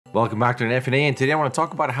Welcome back to an F&A, and today I want to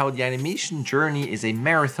talk about how the animation journey is a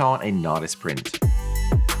marathon and not a sprint.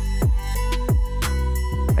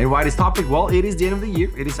 And why this topic? Well, it is the end of the year.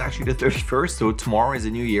 It is actually the 31st, so tomorrow is a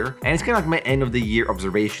new year. And it's kind of like my end of the year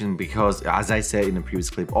observation because, as I said in the previous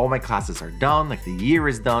clip, all my classes are done, like the year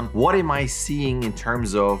is done. What am I seeing in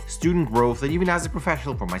terms of student growth, and even as a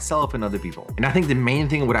professional for myself and other people? And I think the main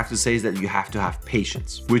thing I would have to say is that you have to have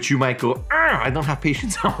patience, which you might go, I don't have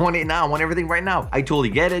patience. I want it now. I want everything right now. I totally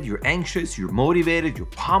get it. You're anxious, you're motivated, you're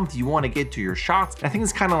pumped, you want to get to your shots. And I think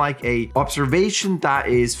it's kind of like a observation that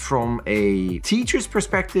is from a teacher's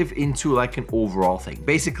perspective into like an overall thing.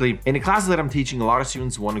 Basically, in the classes that I'm teaching, a lot of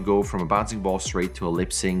students want to go from a bouncing ball straight to a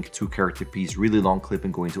lip sync, 2-character piece, really long clip,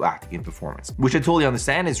 and go into acting and performance, which I totally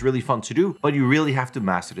understand is really fun to do, but you really have to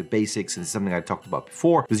master the basics, and it's something I talked about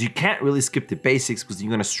before, because you can't really skip the basics because you're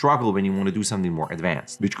going to struggle when you want to do something more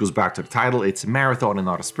advanced, which goes back to the title. It's a marathon and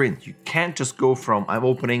not a sprint. You can't just go from I'm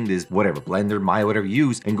opening this whatever Blender, Maya, whatever you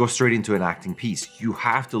use, and go straight into an acting piece. You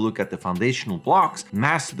have to look at the foundational blocks,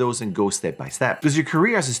 master those, and go step by step, because your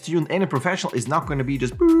career as a student and a professional is not going to be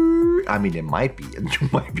just I mean, it might be, and you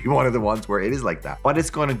might be one of the ones where it is like that, but it's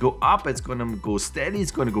going to go up, it's going to go steady,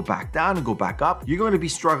 it's going to go back down and go back up. You're going to be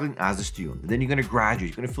struggling as a student, and then you're going to graduate,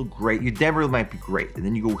 you're going to feel great, your demo might be great, and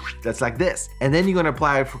then you go that's like this, and then you're going to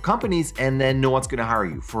apply for companies, and then no one's going to hire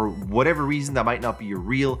you for whatever reason. That might not be your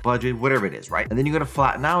real budget, whatever it is, right? And then you're going to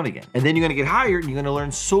flatten out again, and then you're going to get hired, and you're going to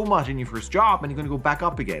learn so much in your first job, and you're going to go back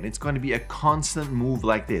up again. It's going to be a constant move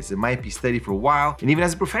like this. It might be steady for a while, and even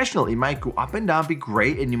as a professional, it might go up and down, be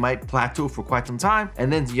great, and you might plateau for quite some time,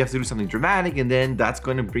 and then you have to do something dramatic, and then that's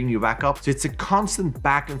going to bring you back up. So it's a constant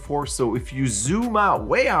back and forth. So if you zoom out,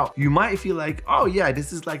 way out, you might feel like, oh yeah,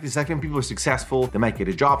 this is like the second people are successful, they might get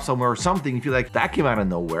a job somewhere or something. You feel like that came out of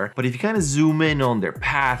nowhere. But if you kind of zoom in on their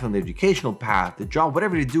path, on the educational path, the job,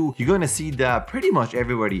 whatever they do, you're going to see that pretty much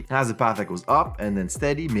everybody has a path that goes up and then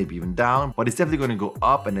steady, maybe even down, but it's definitely going to go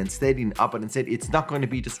up and then steady and up and then steady. It's not going to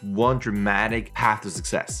be just one dramatic path to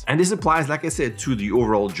success. And this applies, like I said, to the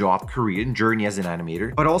overall job, career, and journey as an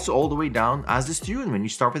animator, but also all the way down as a student. When you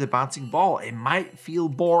start with a bouncing ball, it might feel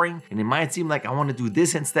boring and it might seem like I want to do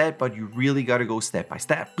this instead, but you really got to go step by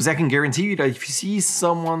step, because I can guarantee you that if you see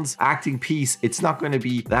someone's acting piece, it's not going to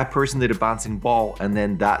be that person did a bouncing ball and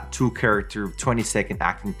then that 2-character 20-second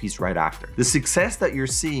acting piece right after. The success that you're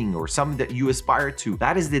seeing or something that you aspire to,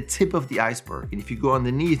 that is the tip of the iceberg. And if you go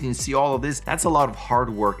underneath and you see all of this, that's a lot of hard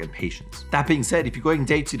work and patience. That being said, if you're going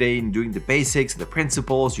day to day and doing the basics, the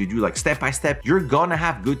principles, you do like step by step, you're gonna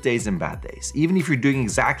have good days and bad days. Even if you're doing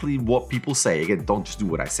exactly what people say, again, don't just do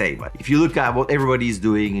what I say, but if you look at what everybody is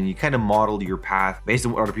doing and you kind of model your path based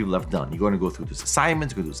on what other people have done, you're going to go through those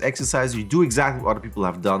assignments, go through those exercises, you do exactly what other people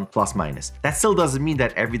have done, plus minus. That still doesn't mean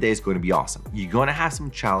that every day is going to be awesome. You're going to have some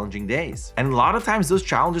challenging days. And a lot of times those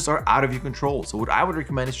challenges are out of your control. So what I would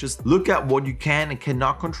recommend is just look at what you can and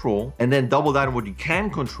cannot control, and then double down on what you can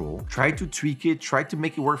control. Try to tweak it, try to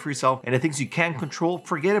make it work for yourself. And the things you can't control,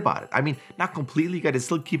 forget about it. I mean, not completely, you got to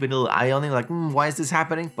still keep a little eye on it, like, why is this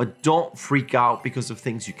happening? But don't freak out because of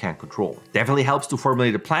things you can't control. Definitely helps to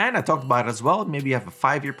formulate a plan. I talked about it as well. Maybe you have a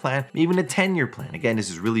 5-year plan, even a 10-year plan. Again, this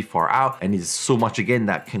is really far out, and there's so much, again,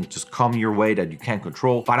 that can just come your way that you can't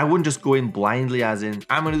control. But I wouldn't just go in blindly as in,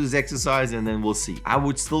 I'm going to do this exercise and then we'll see. I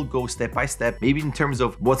would still go step by step, maybe in terms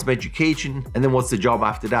of what's my education, and then what's the job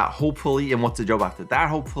after that, hopefully, and what's the job after that,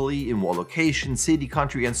 hopefully, in what location, city,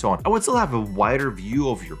 country, and so on. I would still have a wider view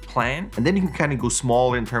of your plan, and then you can kind of go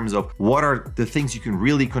smaller in terms of what are the things you can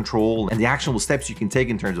really control and the actionable steps you can take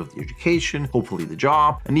in terms of the education, hopefully the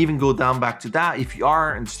job, and even go down back to that. If you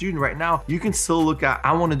are a student right now, you can still look at,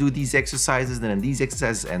 I want to do these exercises and then these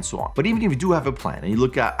exercises and so on. But even if you do have a plan and you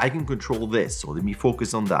look at, I can control this, so let me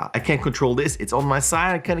focus on that. I can't control this, it's on my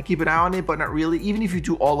side, I kind of keep an eye on it, but not really. Even if you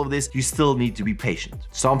do all of this, you still need to be patient.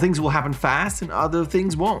 Some things will happen fast and other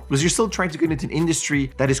things won't, because you're still trying to get into an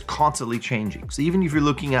industry that is constantly changing. So even if you're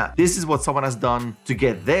looking at, this is what someone has done to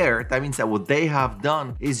get there, that means that what they have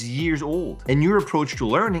done is years old. And your approach to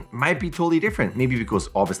learning might be totally different. Maybe because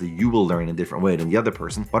obviously you will learn in a different way than the other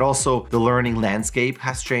person, but also the learning landscape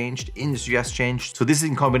has changed, industry has changed. So this is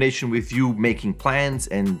in combination with you making plans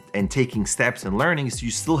and taking steps and learning. So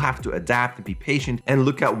you still have to adapt and be patient and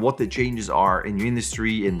look at what the changes are in your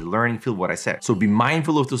industry, in the learning field, what I said. So be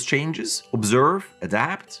mindful of those changes, observe,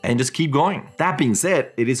 adapt, and just keep going. That being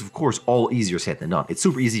said, it is of course all easier said than done. It's super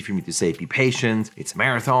super easy for me to say, be patient, it's a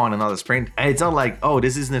marathon and not a sprint. And it's not like, oh,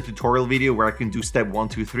 this isn't a tutorial video where I can do step 1,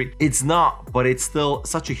 2, 3. It's not, but it's still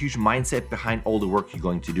such a huge mindset behind all the work you're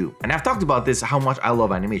going to do. And I've talked about this, how much I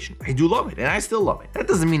love animation. I do love it, and I still love it. That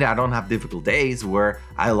doesn't mean that I don't have difficult days where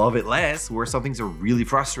I love it less, where some things are really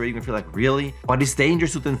frustrating and feel like, really? But it's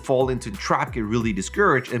dangerous to then fall into the trap, get really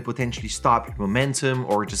discouraged, and potentially stop your momentum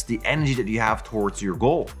or just the energy that you have towards your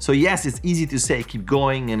goal. So yes, it's easy to say keep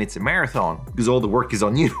going and it's a marathon because all the work is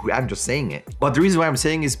on you. I'm just saying it. But the reason why I'm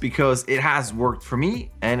saying is because it has worked for me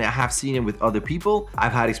and I have seen it with other people.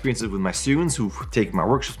 I've had experiences with my students who've taken my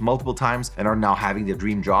workshops multiple times and are now having their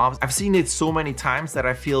dream jobs. I've seen it so many times that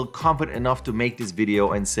I feel confident enough to make this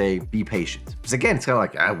video and say, be patient. Because again, it's kind of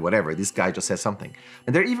like, whatever, this guy just said something.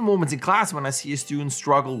 And there are even moments in class when I see a student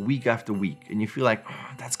struggle week after week and you feel like,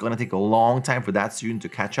 oh, that's gonna take a long time for that student to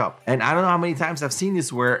catch up. And I don't know how many times I've seen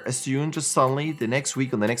this where a student just suddenly the next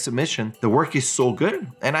week on the next submission, the work is so good.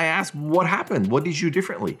 And I ask, what happened? What did you do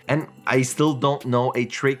differently? And I still don't know a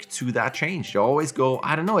trick to that change. You always go,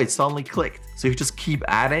 I don't know, it suddenly clicked. So you just keep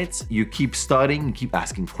at it, you keep studying, you keep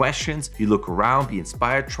asking questions, you look around, be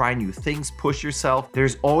inspired, try new things, push yourself.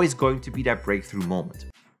 There's always going to be that breakthrough moment.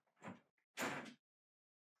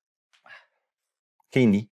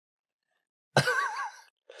 Candy.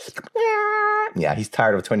 Yeah, he's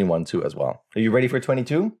tired of 21 too as well. Are you ready for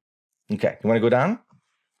 22? Okay, you want to go down?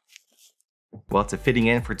 Well, it's a fitting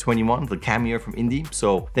end for 21, the cameo from Indy.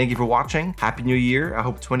 So thank you for watching. Happy New Year. I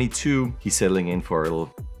hope 22, he's settling in for a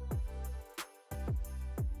little...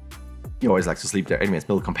 He always likes to sleep there. Anyways,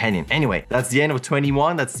 little companion. Anyway, that's the end of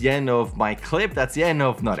 21. That's the end of my clip. That's the end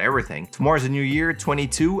of not everything. Tomorrow's a new year,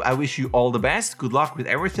 22. I wish you all the best. Good luck with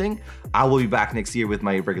everything. I will be back next year with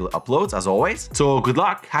my regular uploads as always. So good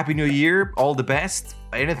luck. Happy New Year. All the best.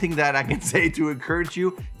 Anything that I can say to encourage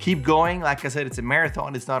you, keep going. Like I said, it's a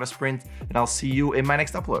marathon. It's not a sprint. And I'll see you in my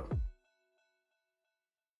next upload.